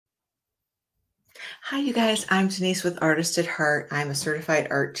Hi, you guys. I'm Denise with Artist at Heart. I'm a certified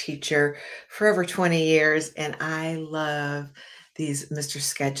art teacher for over 20 years, and I love these Mr.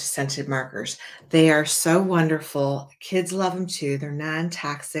 Sketch scented markers. They are so wonderful. Kids love them too. They're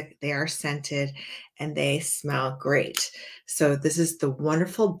non-toxic, they are scented, and they smell great. So this is the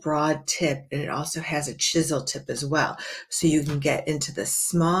wonderful broad tip, and it also has a chisel tip as well. So you can get into the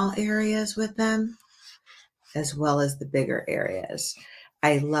small areas with them as well as the bigger areas.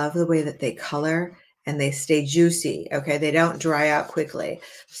 I love the way that they color and they stay juicy. Okay, they don't dry out quickly.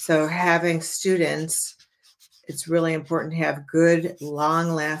 So having students, it's really important to have good,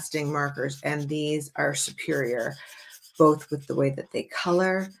 long-lasting markers, and these are superior, both with the way that they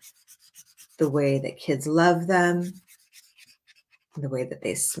color, the way that kids love them, the way that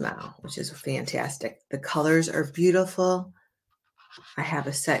they smell, which is fantastic. The colors are beautiful. I have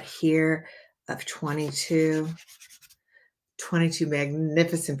a set here of 22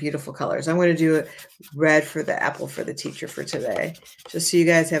 magnificent, beautiful colors. I'm going to do red for the apple for the teacher for today, just so you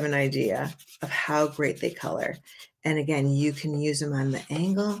guys have an idea of how great they color. And again, you can use them on the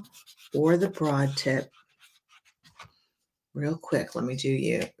angle or the broad tip. Real quick, let me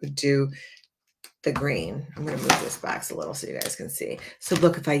do the green. I'm going to move this box a little so you guys can see. So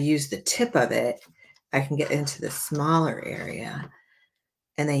look, if I use the tip of it, I can get into the smaller area.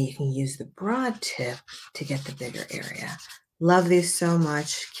 And then you can use the broad tip to get the bigger area. Love these so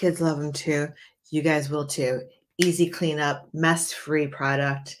much. Kids love them too. You guys will too. Easy cleanup, mess-free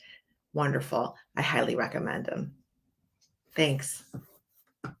product. Wonderful. I highly recommend them. Thanks.